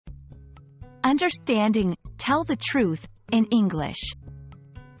Understanding tell the truth in English.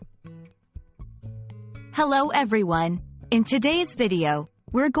 Hello everyone. In today's video,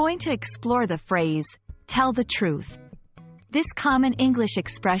 we're going to explore the phrase, tell the truth. This common English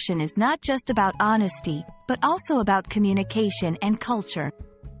expression is not just about honesty, but also about communication and culture.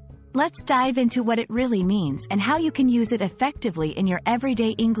 Let's dive into what it really means and how you can use it effectively in your everyday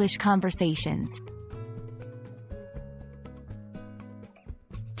English conversations.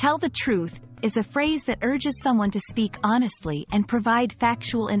 Tell the truth is a phrase that urges someone to speak honestly and provide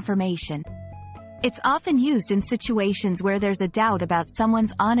factual information. It's often used in situations where there's a doubt about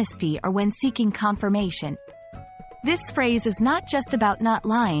someone's honesty or when seeking confirmation. This phrase is not just about not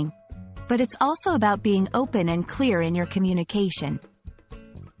lying, but it's also about being open and clear in your communication.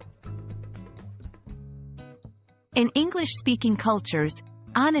 In English-speaking cultures,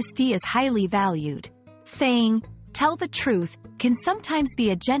 honesty is highly valued. Saying, "Tell the truth," can sometimes be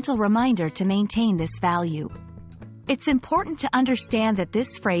a gentle reminder to maintain this value. It's important to understand that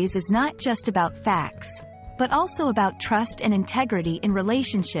this phrase is not just about facts, but also about trust and integrity in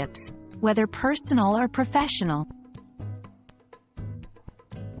relationships, whether personal or professional.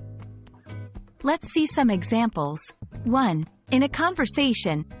 Let's see some examples. 1. In a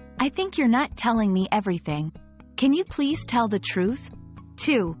conversation, "I think you're not telling me everything. Can you please tell the truth?"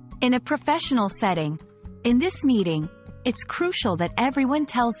 2. In a professional setting, "In this meeting, it's crucial that everyone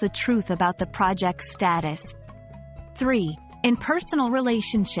tells the truth about the project's status." 3. In personal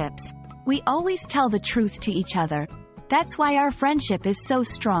relationships, "We always tell the truth to each other. That's why our friendship is so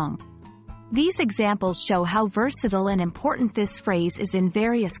strong." These examples show how versatile and important this phrase is in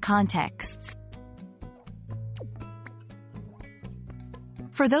various contexts.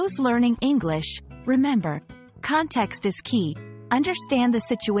 For those learning English, remember, context is key. Understand the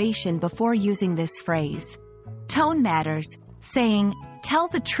situation before using this phrase. Tone matters. Saying, "Tell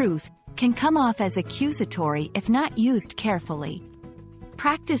the truth," can come off as accusatory if not used carefully.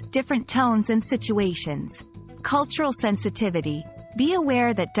 Practice different tones and situations. Cultural sensitivity. Be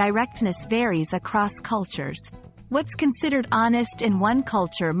aware that directness varies across cultures. What's considered honest in one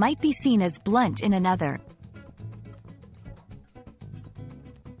culture might be seen as blunt in another.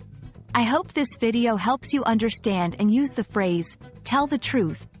 I hope this video helps you understand and use the phrase, "Tell the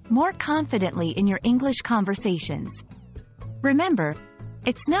truth," more confidently in your English conversations. Remember,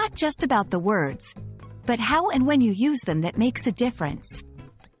 it's not just about the words, but how and when you use them that makes a difference.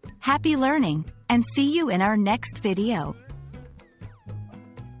 Happy learning, and see you in our next video.